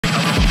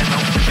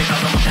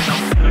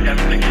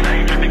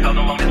So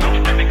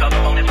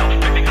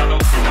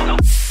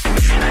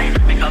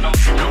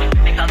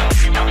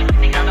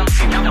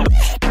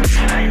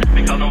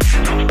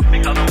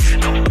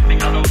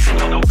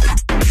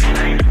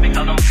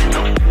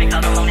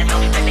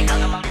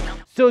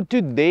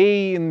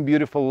today in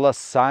beautiful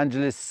Los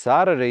Angeles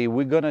Saturday,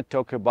 we're gonna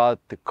talk about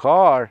the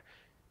car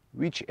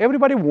which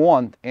everybody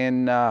wants,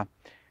 and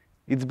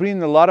it's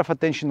bringing a lot of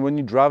attention when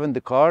you're driving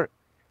the car.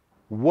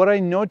 What I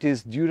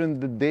noticed during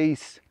the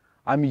days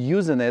I'm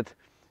using it,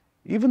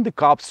 even the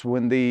cops,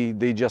 when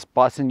they just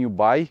passing you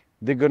by,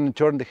 they're gonna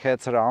turn the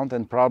heads around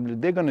and probably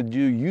they're gonna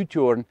do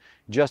U-turn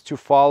just to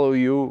follow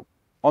you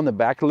on the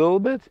back a little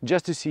bit,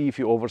 just to see if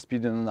you're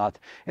overspeeding or not.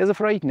 As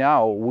of right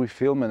now, we're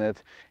filming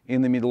it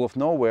in the middle of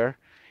nowhere,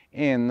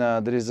 and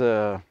there is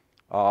a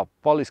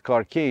police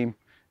car came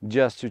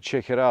just to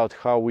check it out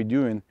how we're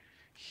doing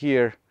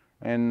here,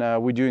 and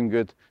we're doing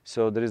good,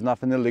 so there is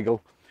nothing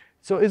illegal.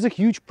 So it's a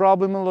huge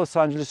problem in Los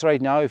Angeles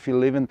right now. If you're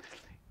living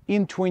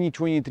in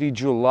 2023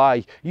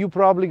 July, you're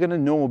probably gonna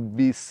know,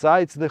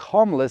 besides the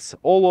homeless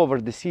all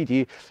over the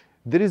city,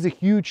 there is a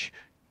huge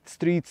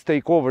streets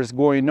takeovers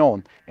going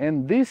on,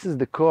 and this is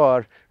the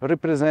car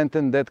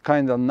representing that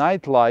kind of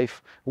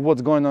nightlife,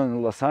 what's going on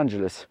in Los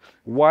Angeles.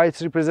 Why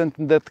it's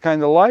representing that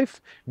kind of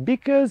life?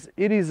 Because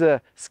it is a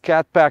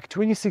Scat Pack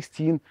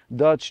 2016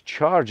 Dodge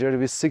Charger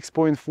with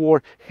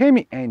 6.4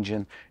 HEMI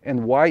engine.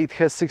 And why it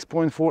has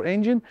 6.4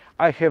 engine,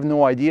 I have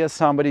no idea.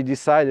 Somebody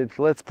decided,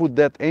 let's put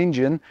that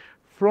engine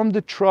from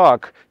the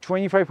truck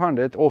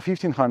 2500 or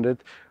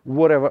 1500,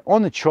 whatever,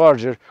 on a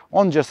Charger,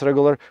 on just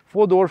regular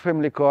 4-door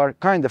family car,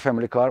 kind of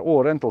family car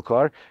or rental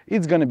car.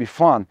 It's gonna be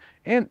fun,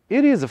 and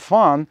it is a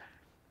fun.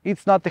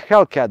 It's not the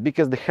Hellcat,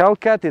 because the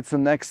Hellcat, it's the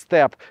next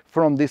step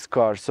from this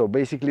car. So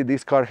basically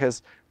this car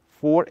has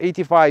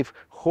 485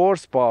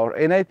 horsepower,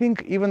 and I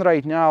think even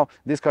right now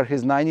this car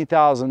has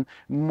 90,000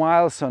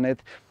 miles on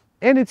it,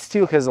 and it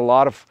still has a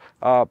lot of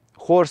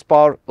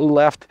horsepower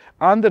left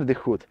under the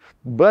hood.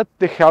 But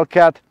the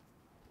Hellcat,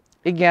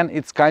 again,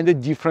 it's kind of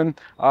different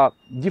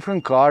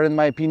car in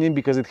my opinion,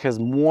 because it has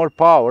more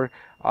power.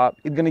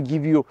 It's gonna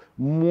give you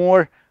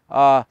more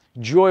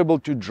enjoyable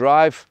to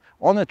drive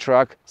on a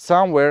truck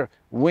somewhere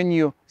when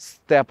you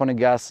step on the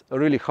gas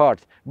really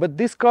hard. But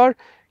this car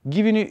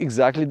giving you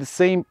exactly the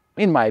same,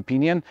 in my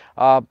opinion,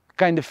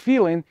 kind of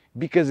feeling,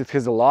 because it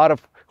has a lot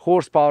of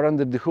horsepower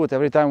under the hood.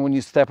 Every time when you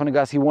step on the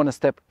gas, you want to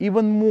step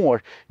even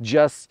more,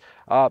 just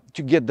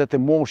to get that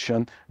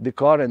emotion the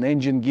car and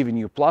engine giving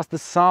you. Plus the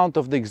sound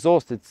of the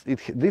exhaust.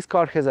 This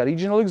car has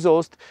original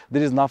exhaust.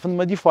 There is nothing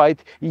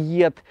modified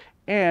yet,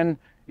 and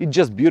it's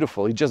just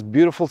beautiful. It's just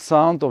beautiful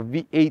sound of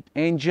V8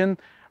 engine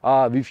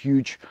with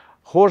huge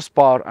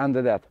horsepower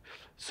under that.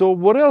 So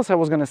what else I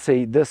was gonna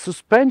say? The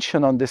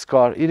suspension on this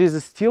car, it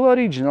is still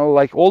original,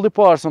 like all the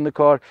parts on the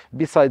car,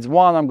 besides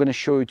one I'm gonna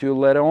show it to you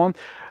later on.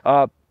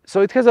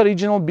 So it has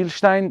original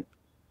Bilstein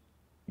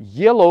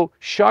yellow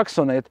shocks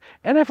on it,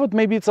 and I thought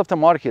maybe it's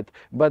aftermarket,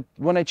 but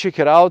when I check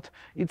it out,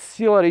 it's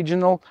still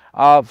original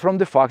from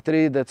the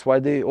factory. That's why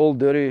they all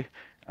dirty,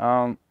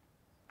 and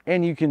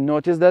you can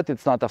notice that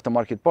it's not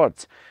aftermarket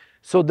parts.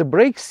 So the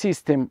brake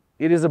system,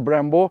 it is a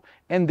Brembo,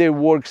 and they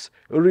works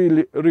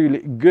really, really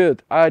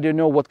good. I don't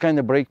know what kind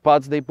of brake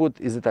pads they put.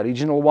 Is it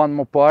original one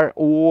Mopar,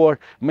 or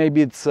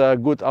maybe it's a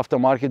good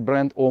aftermarket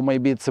brand, or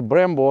maybe it's a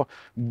Brembo,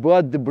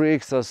 but the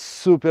brakes are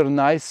super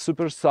nice,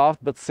 super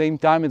soft, but same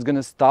time it's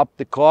gonna stop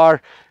the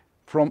car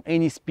from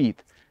any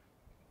speed.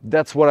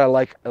 That's what I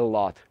like a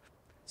lot.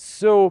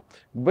 So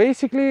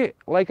basically,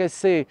 like I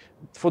say,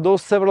 for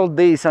those several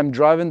days I'm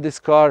driving this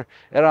car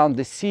around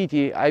the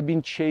city, I've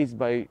been chased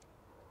by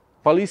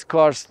police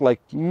cars like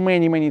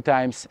many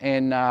times,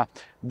 and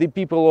the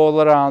people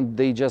all around,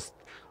 they just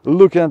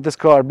looking at this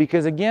car,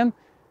 because again,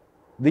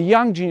 the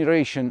young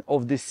generation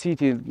of the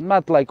city,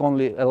 not like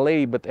only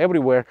LA but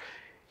everywhere,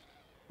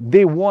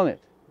 they want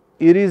it.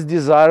 It is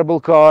desirable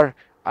car.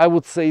 I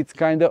would say it's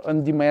kind of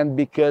on demand,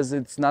 because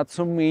it's not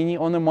so many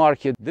on the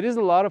market. There is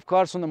a lot of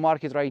cars on the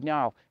market right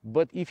now,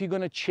 but if you're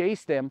gonna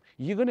chase them,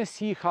 you're gonna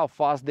see how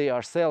fast they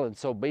are selling.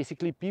 So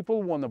basically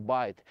people want to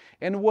buy it.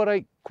 And what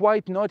I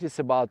quite notice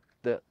about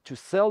to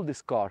sell this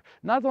car,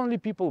 not only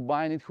people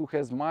buying it who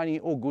has money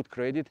or good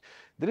credit,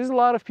 there is a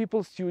lot of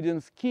people,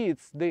 students,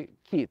 kids, they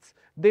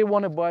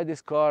want to buy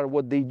this car.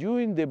 What they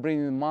doing, they bring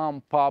in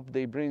mom, pop,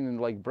 they bring in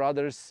like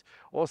brothers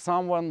or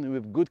someone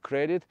with good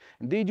credit,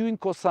 and they doing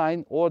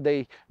cosign, or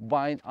they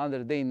buying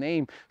under their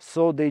name,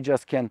 so they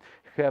just can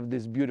have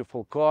this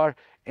beautiful car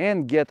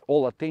and get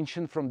all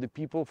attention from the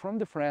people, from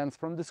the friends,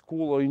 from the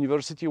school or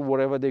university,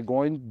 wherever they're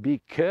going,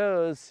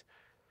 because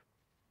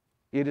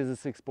it is a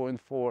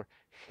 6.4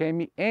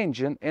 HEMI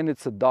engine, and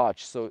it's a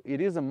Dodge, so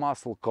it is a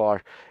muscle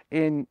car,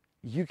 and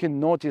you can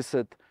notice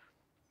it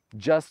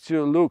just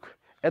to look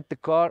at the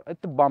car,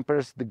 at the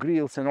bumpers, the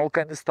grills, and all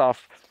kind of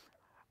stuff.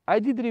 I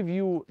did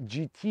review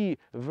GT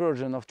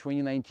version of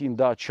 2019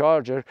 Dodge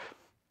Charger,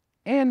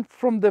 and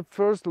from the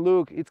first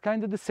look, it's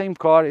kind of the same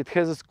car. It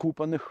has a scoop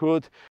on the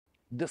hood.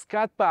 The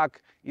Scat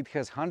Pack, it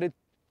has 100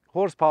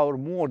 horsepower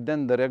more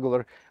than the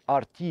regular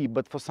RT,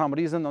 but for some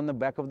reason on the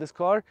back of this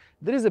car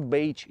there is a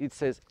badge, it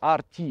says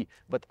RT,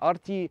 but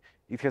RT,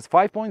 it has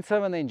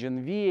 5.7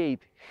 engine, V8,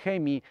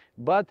 HEMI,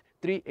 but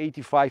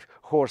 385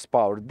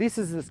 horsepower. This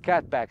is the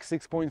Scat Pack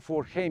 6.4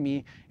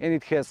 HEMI, and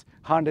it has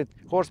 100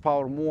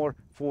 horsepower more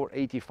for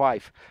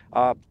 85.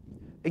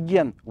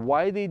 Again,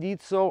 why they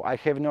did so, I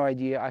have no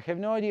idea. I have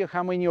no idea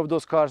how many of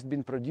those cars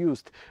been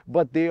produced,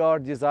 but they are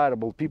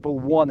desirable. People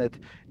want it,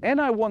 and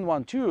I want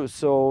one too.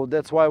 So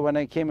that's why when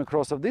I came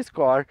across of this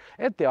car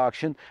at the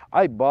auction,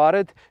 I bought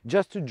it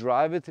just to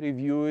drive it,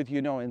 review it,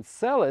 you know, and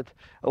sell it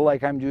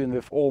like I'm doing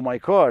with all my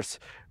cars.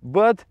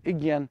 But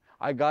again,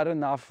 I got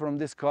enough from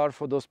this car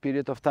for those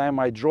period of time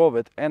I drove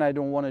it, and I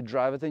don't want to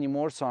drive it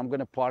anymore, so I'm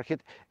gonna park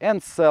it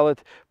and sell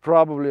it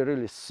probably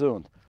really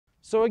soon.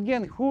 So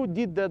again, who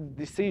did that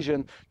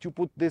decision to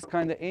put this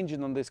kind of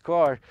engine on this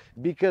car?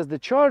 Because the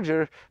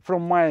Charger,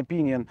 from my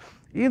opinion,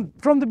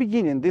 from the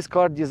beginning, this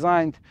car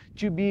designed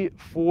to be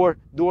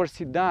four-door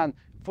sedan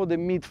for the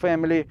mid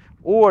family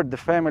or the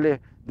family,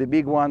 the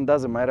big one,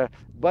 doesn't matter.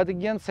 But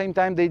again, same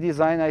time they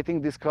design, I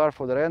think, this car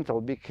for the rental,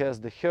 because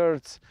the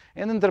Hertz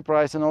and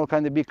Enterprise and all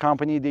kind of big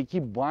company, they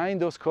keep buying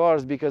those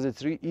cars because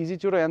it's easy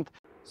to rent.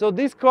 So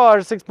this car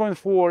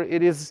 6.4,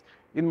 it is,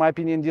 in my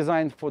opinion,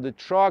 designed for the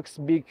trucks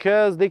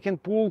because they can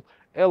pull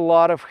a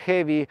lot of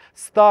heavy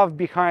stuff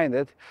behind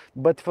it.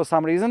 But for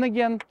some reason,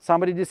 again,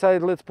 somebody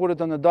decided, let's put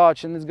it on a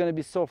Dodge, and it's going to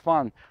be so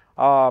fun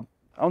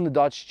on the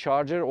Dodge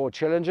Charger or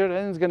Challenger,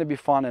 and it's going to be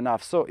fun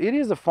enough. So it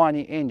is a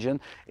funny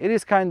engine. It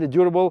is kind of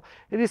durable.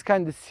 It is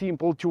kind of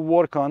simple to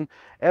work on.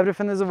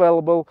 Everything is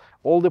available.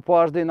 All the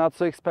parts, they're not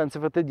so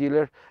expensive at the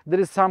dealer. There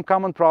is some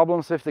common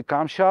problems with the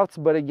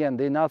camshafts, but again,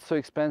 they're not so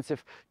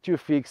expensive to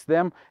fix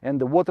them.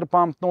 And the water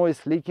pump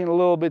noise leaking a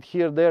little bit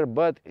here, there,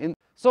 but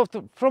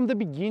from the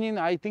beginning,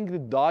 I think the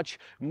Dodge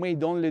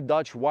made only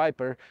Dodge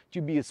Viper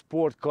to be a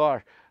sport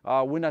car.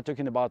 We're not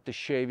talking about the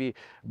Chevy,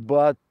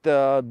 but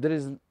there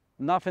is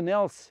nothing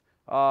else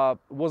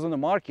was on the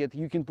market.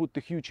 You can put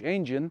the huge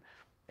engine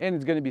and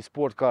it's going to be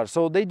sport car.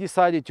 So they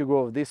decided to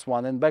go with this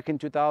one. And back in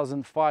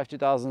 2005,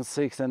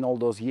 2006 and all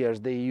those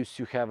years, they used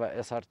to have a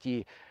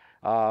SRT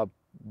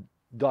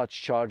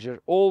Dodge Charger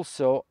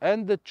also,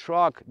 and the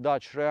truck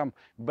Dodge Ram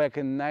back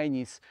in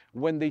 90s,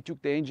 when they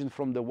took the engine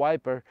from the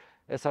Viper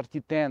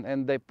SRT10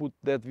 and they put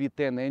that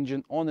V10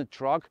 engine on a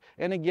truck.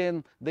 And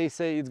again, they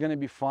say it's going to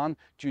be fun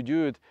to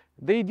do it.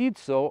 They did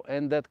so,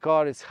 and that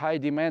car is high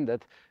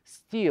demanded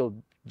still.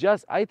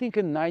 Just, I think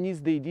in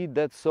 90s they did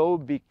that so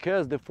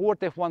because the Ford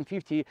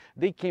F-150,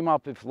 they came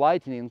up with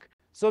Lightning.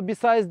 So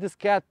besides the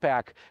Scat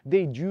Pack,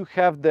 they do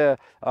have the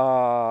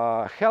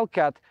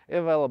Hellcat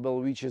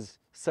available, which is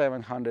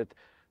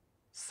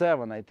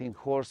 707, I think,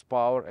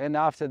 horsepower. And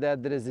after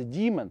that, there is a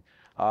Demon,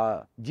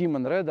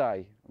 Demon Red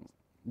Eye,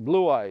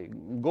 Blue Eye,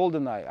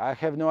 Golden Eye. I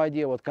have no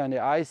idea what kind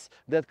of eyes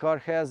that car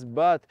has,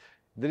 but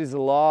there is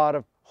a lot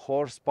of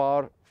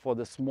horsepower for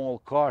the small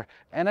car.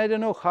 And I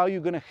don't know how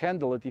you're going to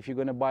handle it if you're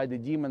going to buy the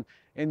Demon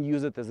and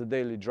use it as a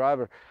daily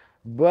driver.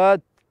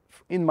 But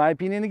in my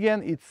opinion,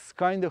 again, it's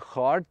kind of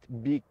hard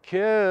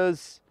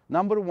because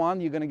number one,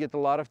 you're going to get a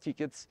lot of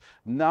tickets.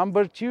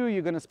 Number two,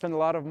 you're going to spend a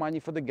lot of money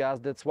for the gas.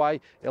 That's why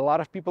a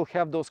lot of people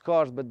have those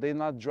cars, but they're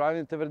not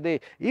driving it every day.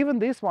 Even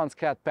this one,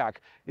 Scat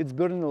Pack, it's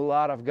burning a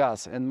lot of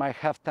gas. And my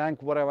half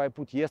tank, whatever I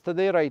put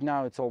yesterday, right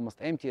now, it's almost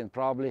empty. And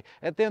probably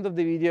at the end of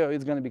the video,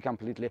 it's going to be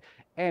completely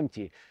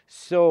empty.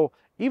 So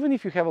even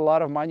if you have a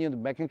lot of money in the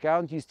bank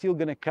account, you're still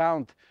going to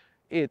count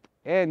it.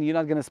 And you're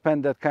not going to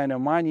spend that kind of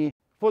money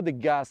for the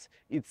gas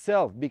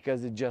itself,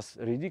 because it's just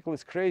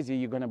ridiculous crazy.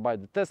 You're going to buy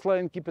the Tesla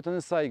and keep it on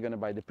the side, you're going to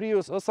buy the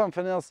Prius or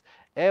something else.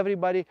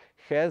 Everybody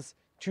has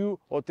 2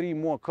 or 3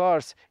 more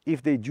cars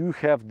if they do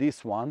have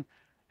this one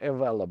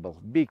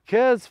available,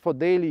 because for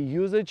daily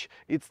usage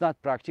it's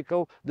not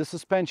practical. The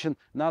suspension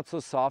not so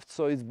soft,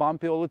 so it's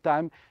bumpy all the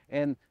time.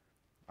 And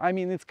I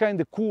mean, it's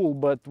kind of cool,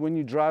 but when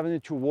you're driving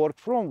it to work,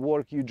 from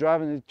work, you're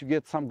driving it to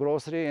get some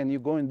grocery and you're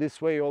going this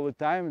way all the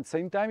time, at the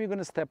same time you're going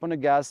to step on the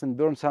gas and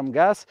burn some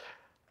gas.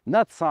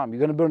 Not some, you're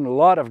going to burn a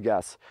lot of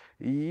gas.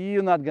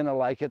 You're not going to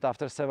like it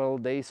after several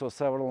days or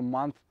several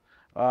months.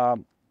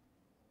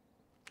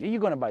 You're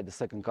going to buy the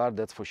second car,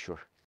 that's for sure.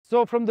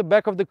 So from the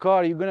back of the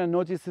car, you're going to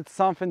notice it's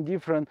something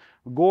different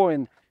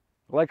going.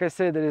 Like I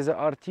said, there is a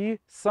RT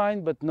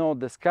sign, but no,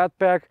 the Scat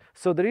Pack.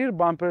 So the rear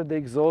bumper, the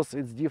exhaust,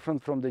 it's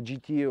different from the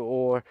GT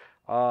or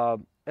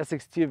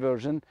SXT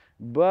version.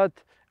 But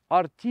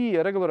RT,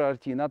 a regular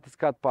RT, not the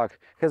Scat Pack,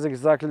 has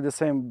exactly the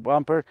same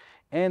bumper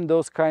and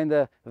those kind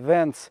of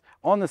vents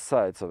on the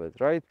sides of it,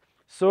 right?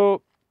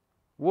 So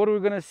what are we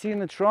gonna see in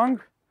the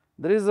trunk?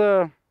 There is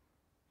a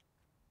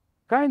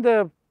kind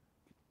of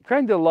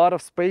a lot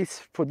of space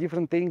for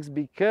different things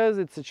because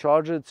it's a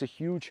Charger, it's a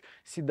huge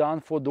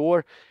sedan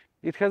 4-door.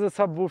 It has a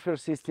subwoofer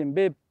system,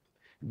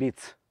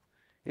 Beats.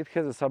 It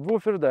has a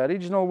subwoofer, the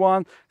original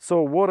one.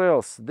 So what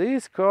else?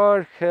 This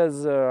car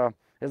has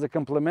as a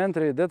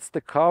complimentary, that's the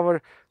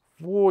cover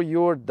for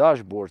your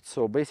dashboard.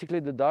 So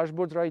basically the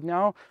dashboard right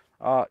now,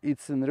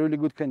 it's in really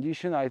good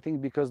condition, I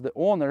think, because the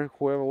owner,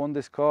 whoever owned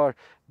this car,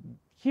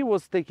 he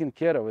was taking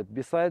care of it.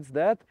 Besides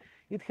that,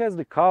 it has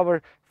the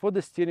cover for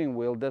the steering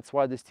wheel. That's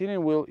why the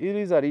steering wheel, it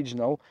is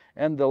original,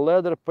 and the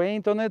leather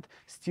paint on it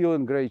still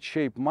in great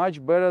shape,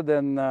 much better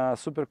than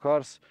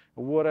supercars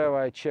whatever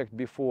I checked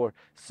before.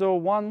 So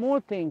one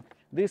more thing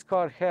this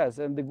car has,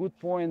 and the good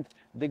point,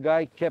 the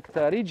guy kept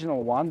the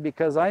original one,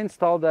 because I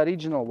installed the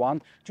original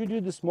one to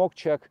do the smoke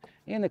check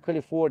in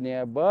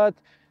California, but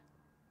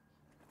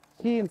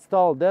he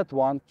installed that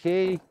one,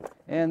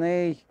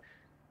 KNA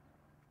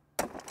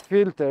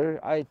filter.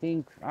 I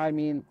think, I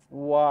mean,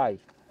 why?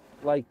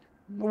 Like,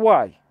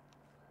 why?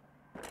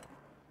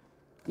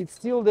 It's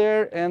still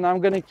there, and I'm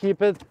gonna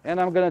keep it, and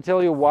I'm gonna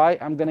tell you why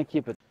I'm gonna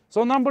keep it.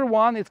 So number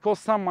one, it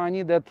costs some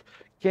money, that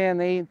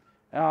KNA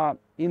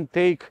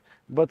intake,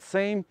 but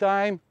same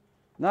time,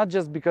 not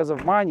just because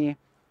of money,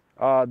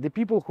 the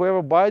people who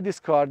ever buy this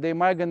car, they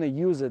might gonna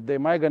use it, they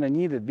might gonna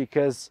need it,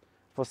 because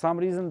for some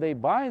reason they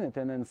buying it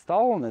and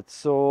installing it.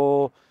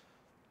 So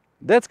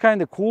that's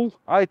kind of cool.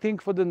 I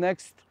think for the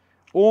next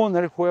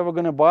owner, whoever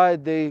gonna buy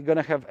it, they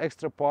gonna have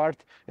extra part,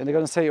 and they're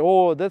gonna say,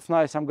 oh, that's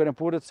nice, I'm gonna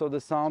put it so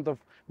the sound of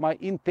my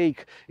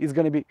intake is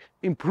gonna be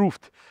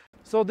improved.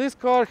 So this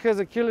car has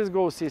a keyless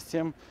go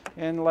system,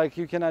 and like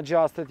you can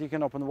adjust it, you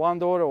can open one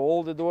door or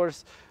all the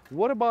doors.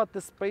 What about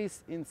the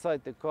space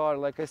inside the car?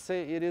 Like I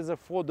say, it is a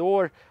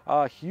 4-door,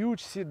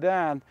 huge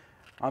sedan,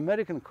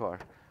 American car.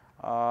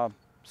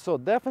 So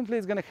definitely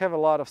it's gonna have a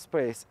lot of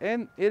space,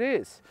 and it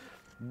is.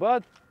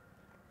 But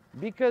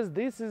because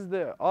this is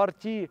the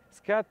RT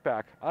Scat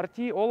Pack,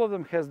 RT, all of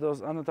them has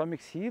those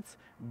anatomic seats,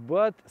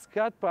 but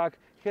Scat Pack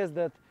has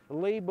that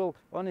label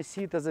on a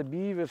seat as a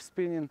B with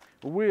spinning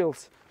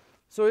wheels.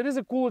 So it is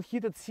a cool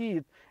heated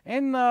seat,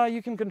 and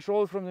you can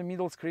control it from the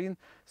middle screen.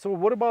 So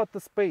what about the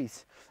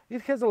space?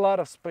 It has a lot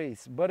of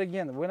space, but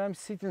again, when I'm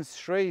sitting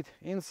straight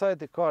inside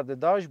the car, the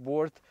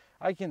dashboard,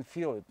 I can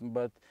feel it.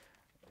 But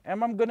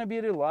am I gonna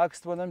be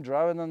relaxed when I'm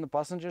driving on the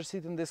passenger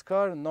seat in this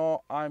car?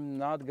 No, I'm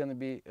not gonna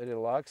be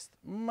relaxed.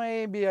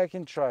 Maybe I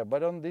can try,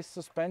 but on this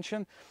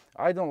suspension,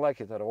 I don't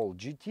like it at all.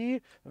 GT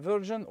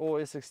version or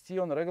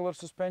SXT on regular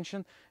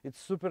suspension,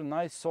 it's super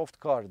nice, soft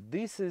car.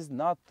 This is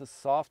not the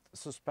soft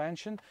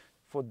suspension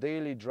for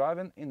daily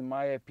driving, in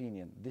my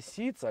opinion. The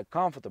seats are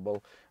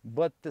comfortable,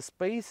 but the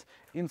space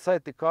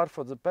inside the car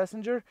for the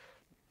passenger,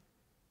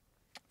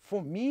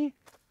 for me,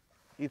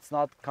 it's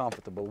not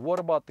comfortable. What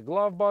about the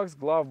glove box?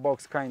 Glove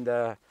box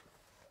kinda,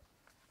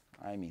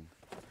 I mean,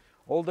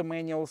 all the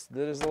manuals,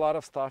 there is a lot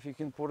of stuff you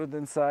can put it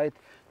inside.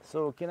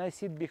 So can I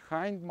sit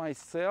behind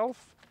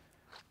myself?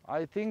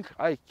 I think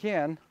I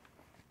can.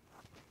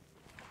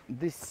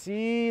 The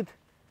seat,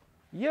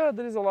 yeah,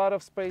 there is a lot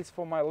of space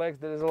for my legs,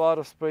 there is a lot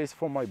of space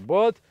for my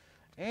butt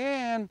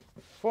and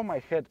for my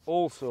head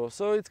also.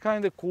 So it's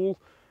kind of cool,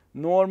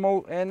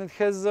 normal, and it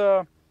has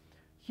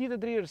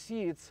heated rear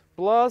seats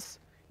plus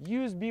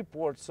USB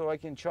port, so I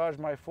can charge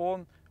my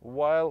phone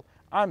while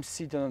I'm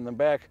sitting on the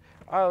back.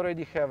 I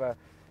already have a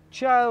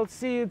child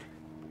seat,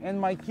 and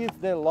my kids,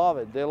 they love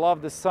it. They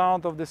love the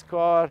sound of this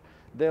car,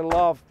 they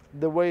love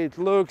the way it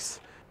looks.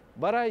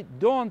 But I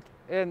don't,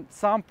 and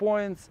some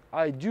points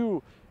I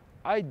do.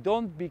 I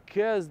don't,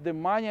 because the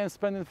money I'm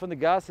spending for the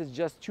gas is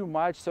just too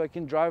much, so I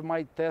can drive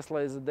my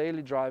Tesla as a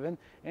daily driving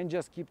and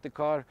just keep the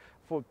car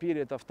for a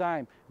period of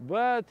time.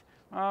 But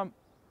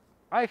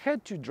I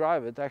had to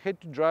drive it. I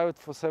had to drive it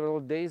for several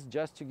days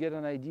just to get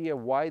an idea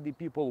why the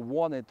people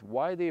want it,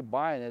 why they're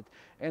buying it,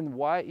 and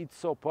why it's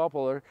so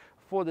popular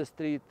for the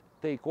street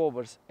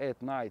takeovers at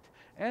night.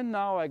 And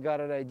now I got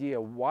an idea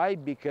why,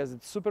 because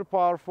it's super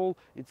powerful,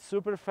 it's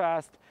super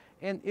fast,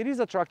 and it is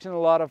attracting a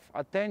lot of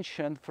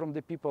attention from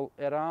the people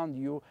around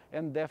you,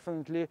 and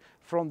definitely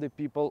from the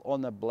people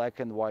on the black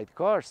and white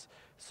cars.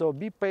 So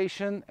be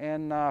patient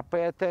and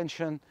pay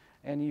attention,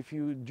 and if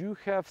you do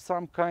have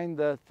some kind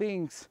of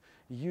things,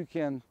 you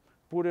can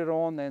put it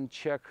on and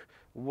check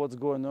what's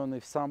going on.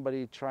 If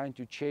somebody trying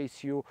to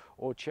chase you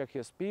or check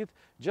your speed,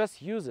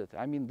 just use it.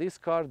 I mean, this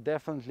car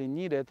definitely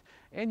need it,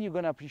 and you're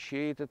gonna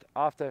appreciate it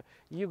after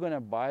you're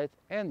gonna buy it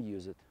and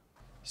use it.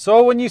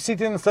 So when you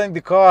sit inside the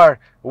car,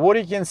 what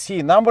you can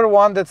see, number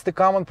one, that's the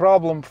common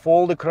problem for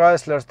all the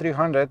Chrysler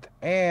 300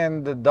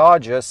 and the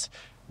Dodges,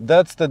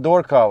 that's the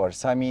door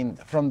covers. I mean,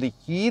 from the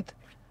heat,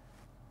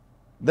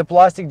 the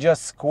plastic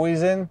just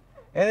squeezing,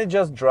 and it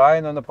just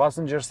drying. On the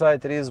passenger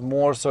side it is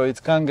more, so it's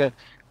kind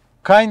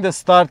of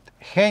start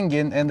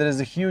hanging, and there is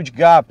a huge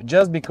gap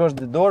just because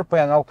the door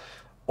panel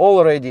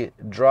already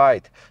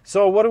dried.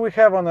 So what do we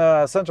have on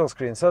a central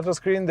screen? Central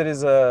screen, there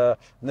is a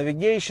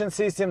navigation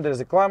system, there is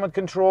a climate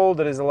control,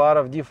 there is a lot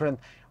of different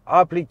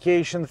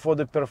application for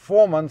the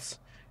performance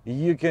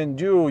you can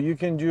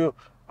do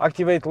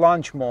activate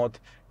launch mode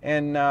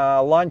and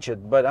launch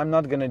it, but I'm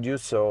not gonna do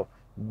so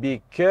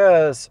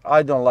because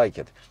I don't like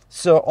it.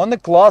 So on the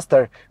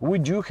cluster we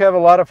do have a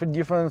lot of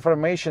different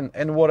information,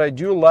 and what I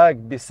do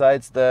like,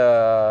 besides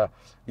the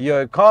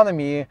your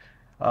economy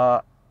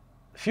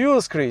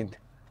fuel screen,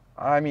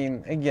 I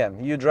mean,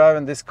 again, you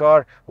driving this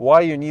car,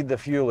 why you need the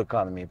fuel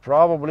economy?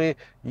 Probably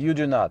you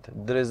do not.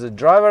 There is a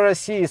driver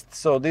assist,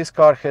 so this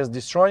car has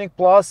Distronic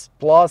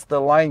plus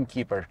the line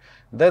keeper.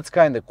 That's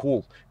kind of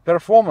cool.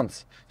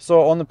 Performance.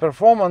 So on the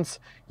performance,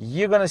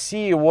 you're gonna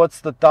see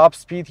what's the top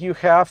speed you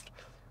have,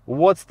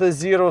 what's the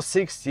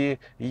 0-60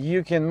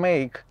 you can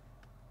make,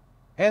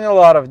 and a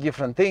lot of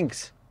different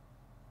things.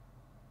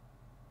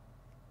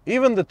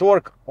 Even the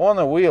torque on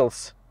the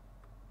wheels,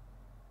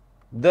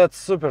 that's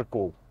super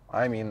cool.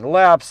 I mean,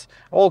 laps,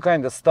 all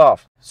kind of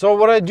stuff. So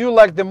what I do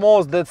like the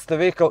most, that's the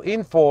vehicle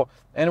info,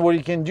 and what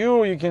you can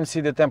do, you can see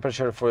the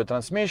temperature for your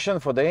transmission,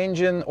 for the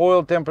engine,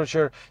 oil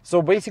temperature.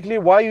 So basically,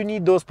 why you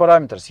need those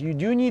parameters? You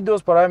do need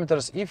those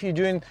parameters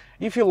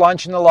if you're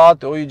launching a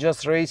lot, or you're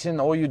just racing,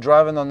 or you're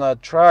driving on a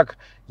track.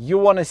 You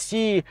want to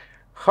see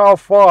how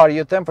far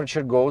your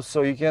temperature goes,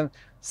 so you can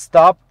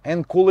stop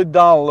and cool it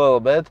down a little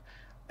bit,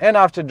 and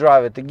after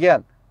drive it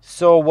again.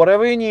 So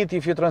whatever you need,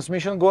 if your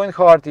transmission going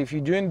hard, if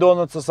you're doing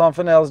donuts or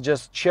something else,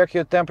 just check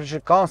your temperature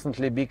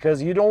constantly,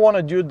 because you don't want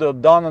to do the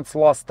donuts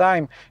last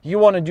time. You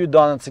want to do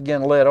donuts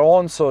again later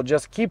on, so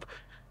just keep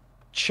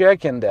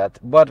checking that.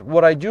 But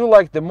what I do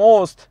like the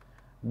most,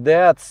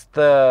 that's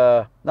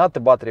not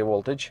the battery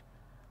voltage.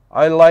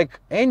 I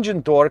like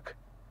engine torque,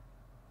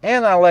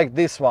 and I like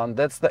this one,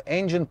 that's the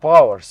engine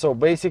power. So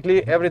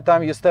basically every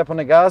time you step on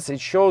the gas,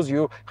 it shows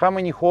you how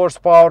many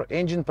horsepower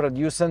engine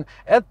producing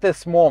at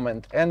this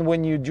moment. And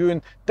when you're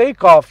doing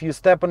takeoff, you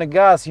step on the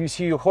gas, you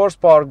see your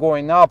horsepower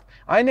going up.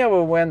 I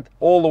never went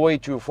all the way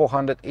to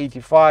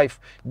 485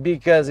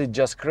 because it's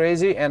just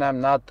crazy and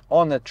I'm not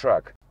on the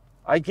track.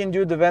 I can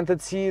do the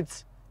vented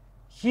seats,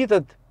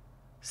 heated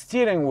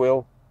steering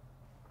wheel,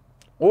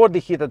 or the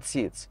heated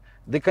seats.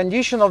 The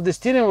condition of the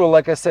steering wheel,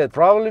 like I said,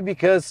 probably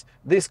because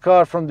this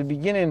car from the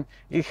beginning,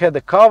 it had a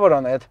cover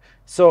on it,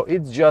 so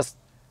it's just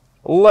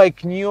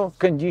like new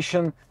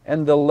condition,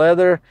 and the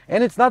leather,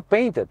 and it's not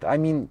painted. I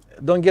mean,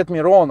 don't get me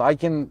wrong, I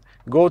can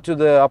go to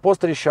the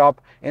upholstery shop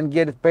and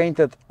get it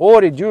painted or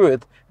redo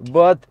it,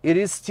 but it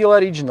is still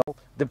original,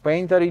 the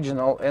paint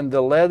original, and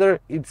the leather,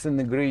 it's in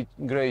a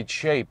great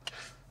shape.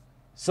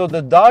 So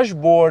the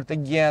dashboard,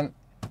 again,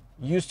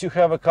 used to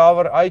have a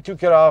cover. I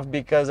took it off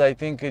because I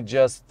think it's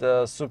just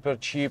super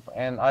cheap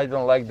and I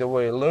don't like the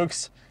way it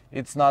looks.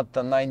 It's not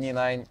a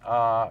 99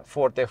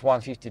 Ford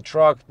F-150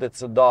 truck.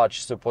 That's a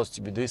Dodge, supposed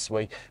to be this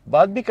way.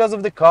 But because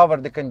of the cover,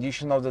 the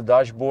condition of the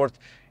dashboard,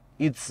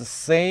 it's the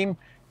same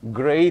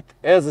great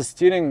as a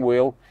steering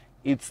wheel.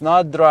 It's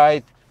not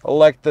dried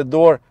like the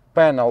door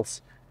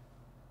panels.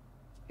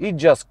 It's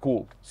just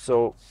cool.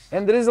 So,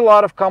 and there is a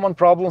lot of common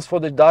problems for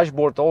the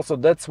dashboard also.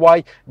 That's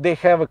why they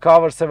have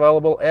covers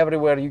available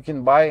everywhere you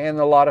can buy, and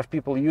a lot of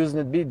people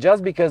using it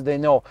just because they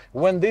know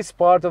when this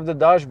part of the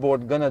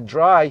dashboard gonna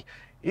dry,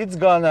 it's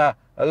gonna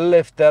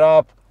lift it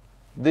up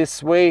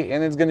this way,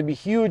 and it's gonna be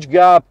huge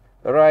gap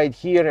right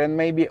here and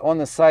maybe on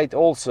the side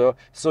also.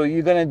 So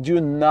you're gonna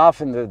do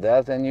nothing with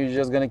that, and you're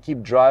just gonna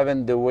keep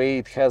driving the way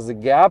it has a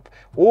gap,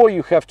 or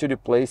you have to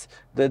replace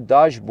the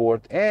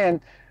dashboard. And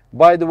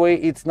by the way,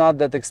 it's not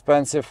that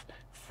expensive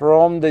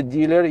from the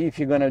dealer if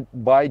you're gonna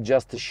buy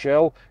just a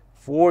shell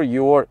for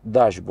your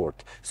dashboard.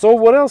 So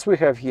what else we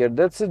have here?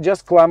 That's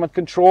just climate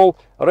control,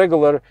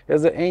 regular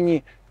as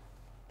any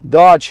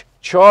Dodge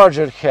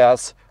Charger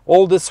has.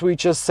 All the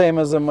switches same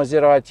as a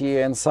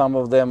Maserati and some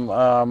of them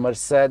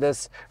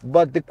Mercedes.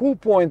 But the cool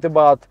point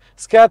about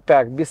Scat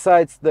Pack,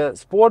 besides the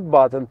sport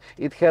button,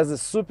 it has a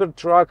super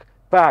truck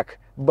pack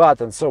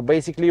button. So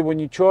basically when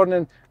you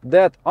turn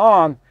that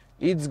on,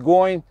 it's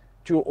going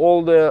to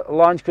all the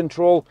launch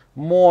control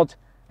mode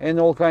and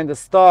all kind of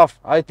stuff.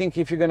 I think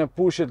if you're gonna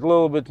push it a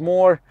little bit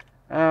more,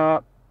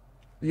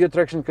 your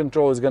traction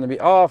control is gonna be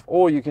off,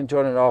 or you can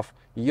turn it off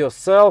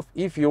yourself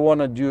if you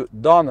want to do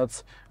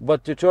donuts.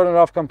 But to turn it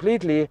off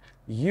completely,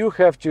 you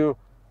have to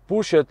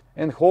push it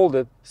and hold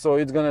it, so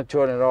it's gonna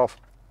turn it off.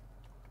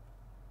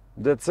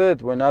 That's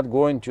it. We're not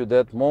going to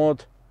that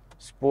mode,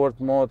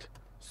 sport mode,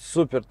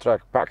 super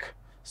truck pack,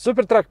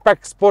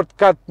 sport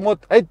cat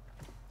mode,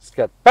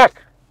 Scat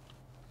Pack.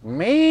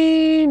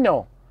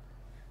 No.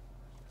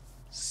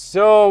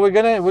 So we're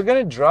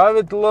gonna drive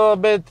it a little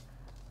bit,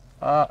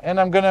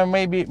 and I'm gonna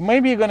maybe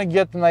you're gonna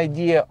get an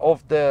idea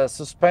of the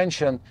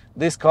suspension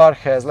this car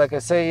has. Like I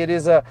say, it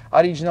is a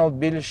original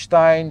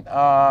Bilstein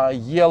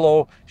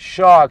yellow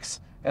shocks,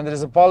 and there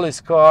is a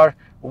police car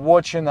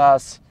watching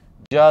us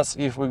just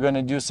if we're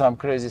gonna do some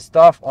crazy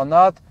stuff or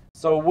not.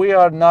 So we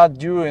are not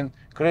doing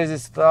crazy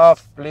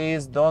stuff.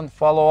 Please don't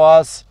follow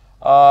us.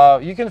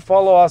 You can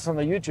follow us on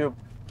the YouTube,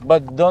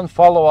 but don't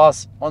follow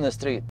us on the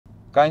street.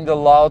 Kind of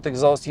loud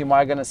exhaust, you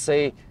might gonna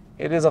say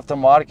it is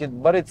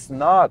aftermarket, but it's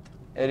not.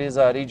 It is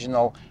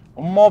original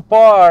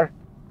Mopar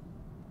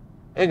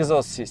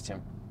exhaust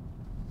system.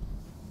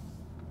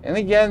 And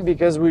again,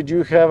 because we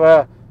do have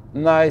a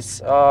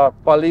nice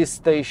police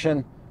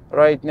station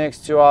right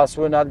next to us,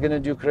 we're not gonna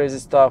do crazy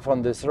stuff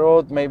on this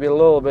road, maybe a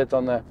little bit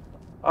on the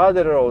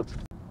other road.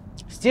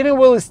 Steering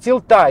wheel is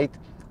still tight.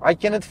 I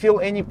cannot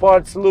feel any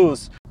parts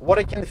loose. What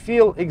I can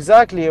feel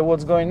exactly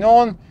what's going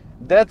on,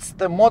 that's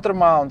the motor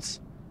mounts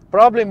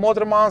Probably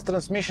motor mounts,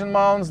 transmission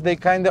mounts, they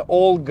kind of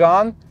all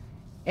gone,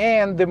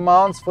 and the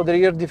mounts for the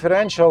rear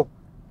differential.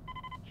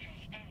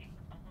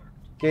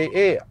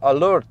 KA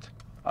alert.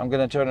 I'm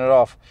gonna turn it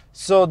off.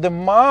 So the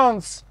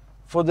mounts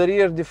for the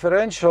rear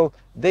differential,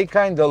 they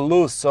kind of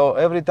loose. So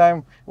every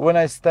time when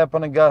I step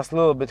on the gas a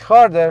little bit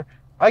harder,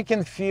 I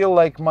can feel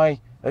like my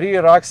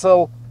rear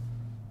axle,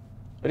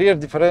 rear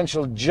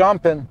differential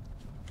jumping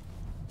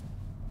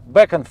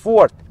back and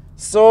forth.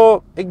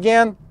 So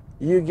again,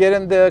 you get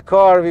in the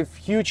car with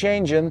huge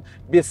engine.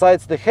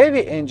 Besides the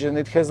heavy engine,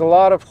 it has a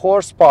lot of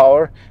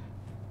horsepower,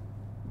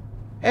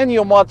 and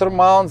your motor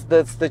mounts,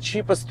 that's the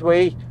cheapest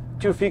way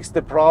to fix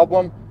the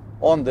problem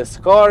on this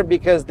car,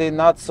 because they're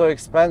not so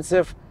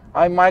expensive.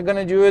 I might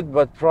gonna do it,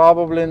 but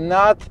probably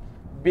not,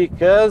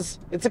 because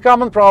it's a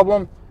common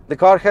problem. The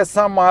car has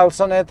some miles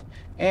on it,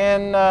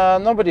 and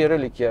nobody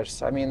really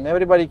cares. I mean,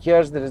 everybody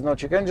cares. There is no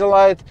check engine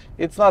light,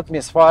 it's not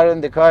misfiring,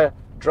 the car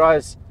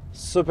drives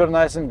super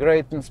nice and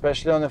great, and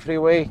especially on the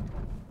freeway.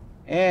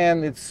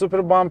 And it's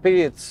super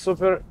bumpy, it's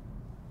super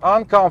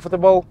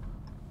uncomfortable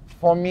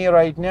for me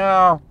right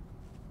now,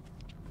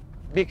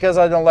 because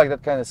I don't like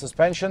that kind of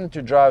suspension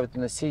to drive it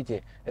in the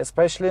city.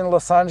 Especially in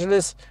Los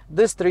Angeles,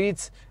 the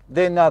streets,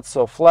 they're not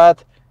so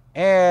flat,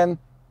 and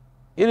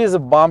it is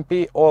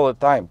bumpy all the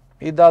time.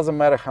 It doesn't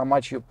matter how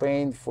much you're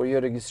paying for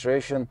your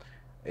registration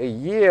a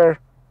year,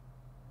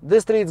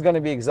 the street's gonna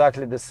be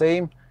exactly the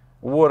same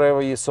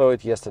wherever you saw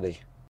it yesterday.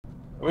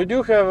 We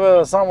do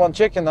have someone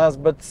checking us,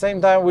 but at the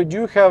same time we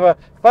do have a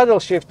paddle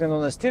shifting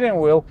on the steering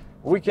wheel.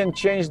 We can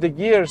change the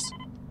gears.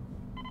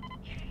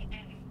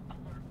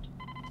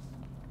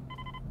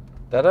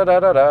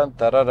 Da-da-da-da-da,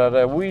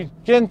 da-da-da-da. We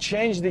can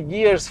change the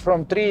gears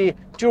from 3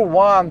 to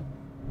 1.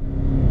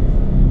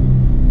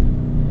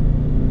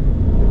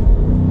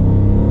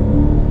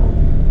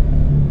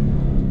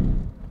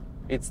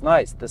 It's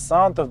nice. The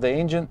sound of the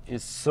engine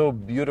is so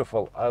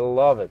beautiful. I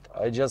love it.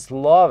 I just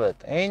love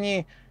it.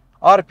 Any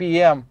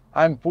RPM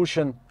I'm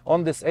pushing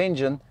on this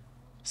engine,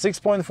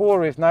 6.4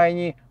 with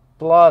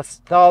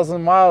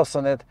 90,000+ miles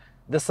on it,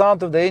 the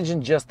sound of the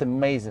engine just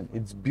amazing.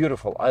 It's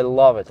beautiful. I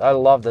love it. I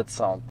love that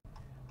sound.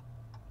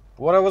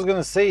 What I was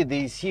gonna say,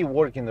 the AC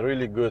working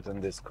really good in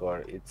this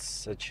car. It's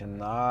such a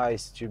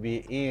nice to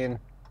be in,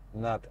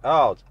 not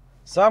out.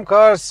 Some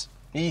cars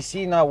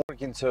AC not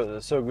working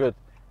so good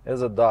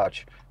as a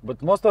Dodge,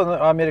 but most of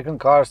the American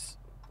cars,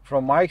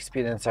 from my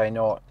experience, I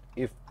know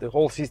if the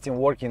whole system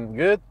working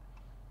good,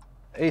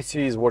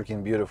 AC is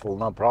working beautiful,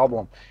 no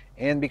problem.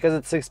 And because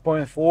it's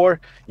 6.4,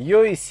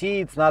 your AC,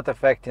 it's not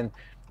affecting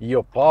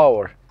your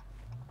power,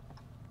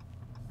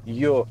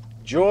 your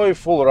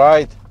joyful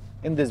ride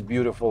in this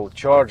beautiful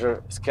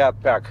Charger Scat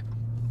Pack.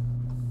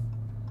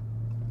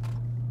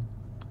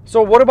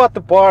 So what about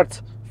the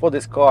parts for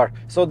this car?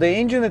 So the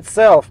engine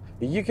itself,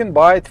 you can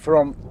buy it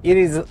from, it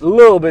is a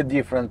little bit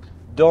different.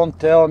 Don't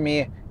tell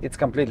me it's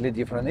completely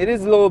different. It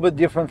is a little bit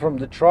different from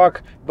the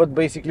truck, but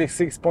basically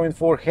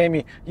 6.4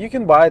 HEMI, you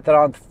can buy it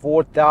around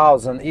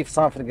 4,000 if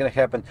something gonna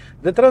happen.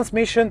 The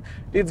transmission,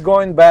 it's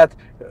going bad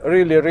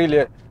really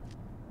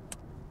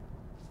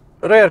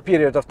rare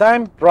period of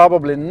time,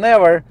 probably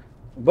never,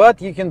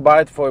 but you can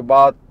buy it for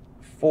about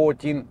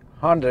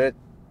 1,400,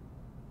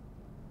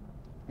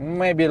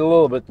 maybe a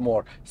little bit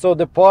more. So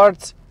the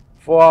parts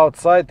for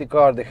outside the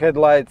car, the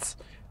headlights,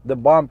 the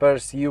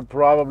bumpers, you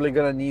probably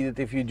gonna need it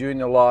if you're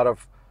doing a lot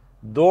of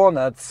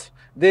donuts.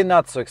 They're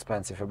not so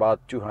expensive, about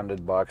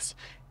 200 bucks.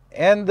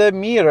 And the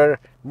mirror,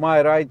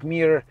 my right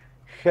mirror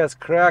has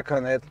crack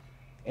on it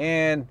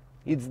and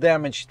it's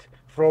damaged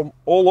from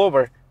all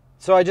over.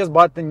 So I just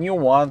bought the new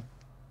one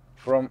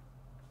from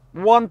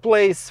one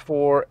place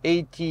for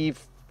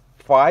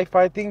 $85,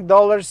 I think,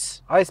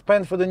 dollars. I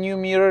spent for the new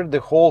mirror, the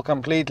whole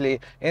completely,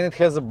 and it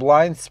has a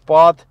blind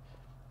spot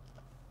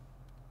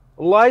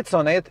lights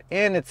on it,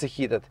 and it's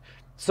heated.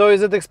 So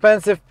is it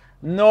expensive?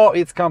 No,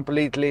 it's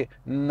completely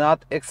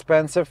not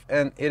expensive,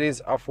 and it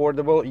is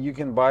affordable. You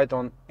can buy it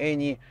on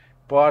any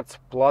parts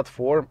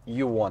platform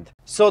you want.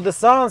 So the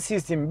sound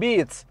system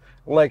beats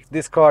like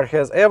this car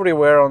has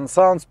everywhere, on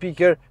sound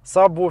speaker,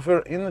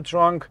 subwoofer, in the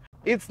trunk.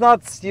 It's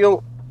not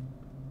still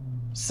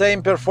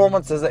same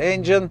performance as the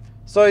engine,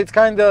 so it's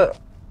kind of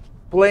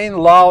plain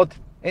loud,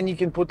 and you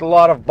can put a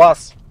lot of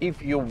bass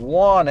if you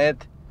want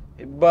it,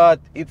 but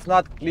it's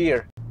not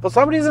clear. For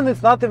some reason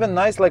it's not even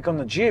nice like on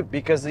the Jeep,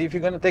 because if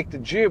you're gonna take the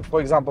Jeep, for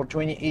example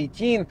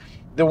 2018,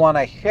 the one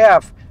I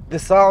have, the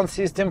sound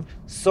system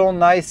so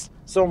nice,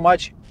 so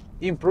much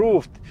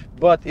improved,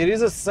 but it is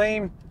the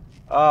same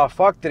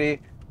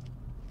factory,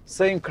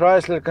 same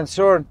Chrysler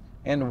concern,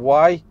 and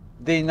why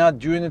they not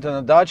doing it on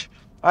a Dodge,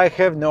 I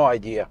have no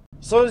idea.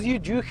 So as you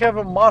do have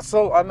a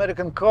muscle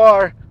American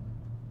car,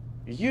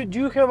 you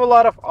do have a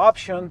lot of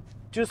option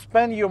to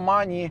spend your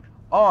money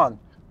on.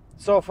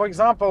 So for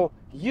example,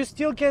 you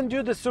still can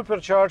do the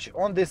supercharge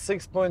on this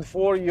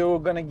 6.4. You're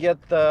gonna get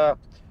the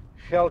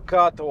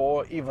Hellcat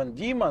or even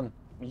Demon.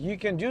 You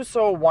can do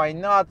so, why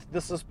not?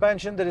 The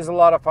suspension, there is a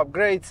lot of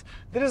upgrades.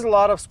 There is a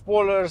lot of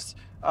spoilers,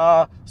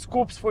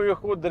 scoops for your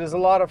hood. There is a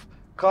lot of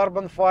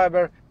carbon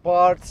fiber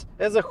parts.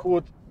 As a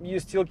hood, you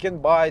still can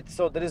buy it,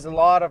 so there is a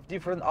lot of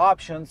different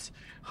options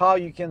how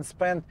you can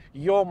spend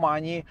your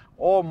money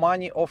or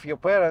money of your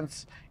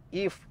parents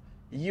if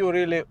you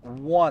really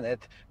want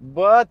it.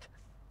 But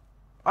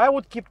I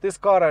would keep this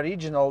car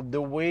original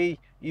the way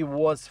it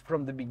was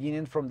from the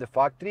beginning, from the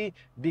factory,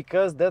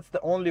 because that's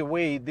the only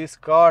way this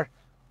car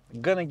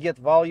gonna get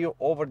value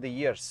over the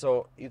years.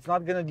 So it's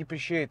not gonna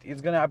depreciate,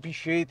 it's gonna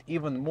appreciate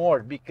even more,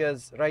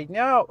 because right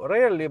now,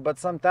 rarely, but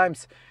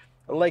sometimes,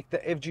 like the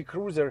FG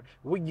Cruiser,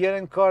 we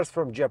getting cars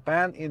from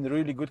Japan in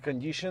really good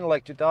condition,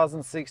 like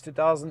 2006,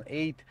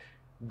 2008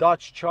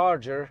 Dodge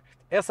Charger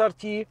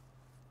SRT.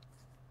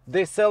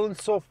 They're selling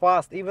so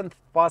fast, even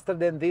faster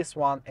than this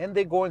one, and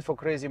they're going for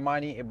crazy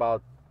money,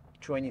 about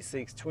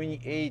 26,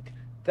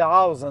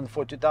 28,000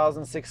 for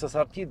 2006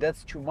 SRT.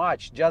 That's too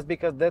much, just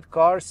because that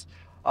cars,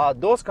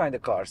 those kind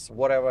of cars,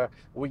 whatever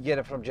we get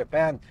it from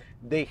Japan,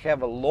 they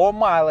have a low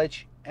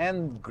mileage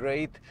and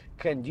great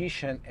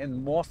condition,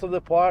 and most of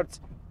the parts,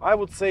 I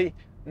would say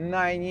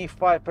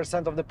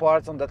 95% of the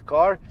parts on that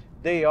car,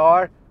 they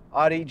are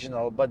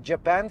original. But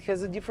Japan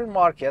has a different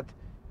market.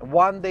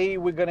 One day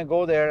we're gonna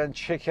go there and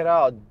check it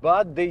out,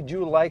 but they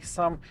do like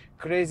some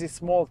crazy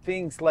small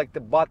things like the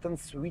button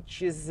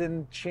switches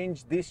and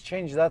change this,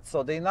 change that.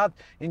 So they're not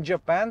in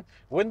Japan.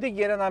 When they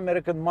get an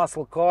American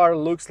muscle car,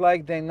 looks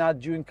like they're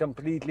not doing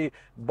completely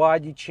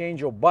body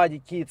change or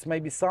body kits.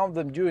 Maybe some of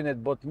them doing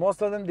it, but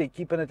most of them they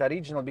keeping it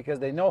original, because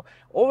they know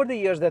over the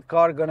years that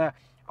car gonna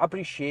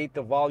appreciate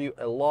the value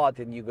a lot,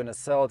 and you're gonna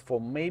sell it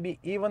for maybe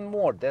even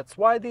more. That's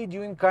why they're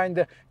doing kind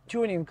of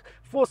tuning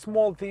for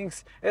small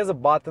things as a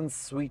buttons,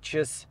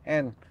 switches,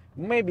 and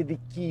maybe the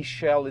key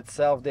shell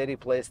itself they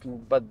replaced,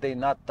 but they're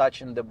not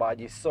touching the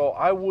body. So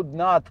I would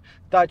not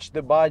touch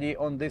the body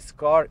on this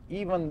car.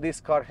 Even this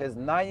car has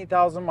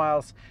 90,000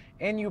 miles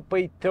and you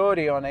pay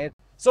 30 on it.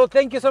 So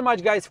thank you so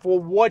much guys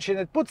for watching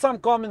it. Put some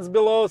comments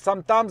below,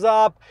 some thumbs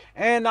up,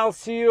 and I'll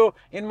see you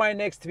in my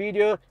next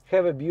video.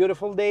 Have a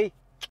beautiful day.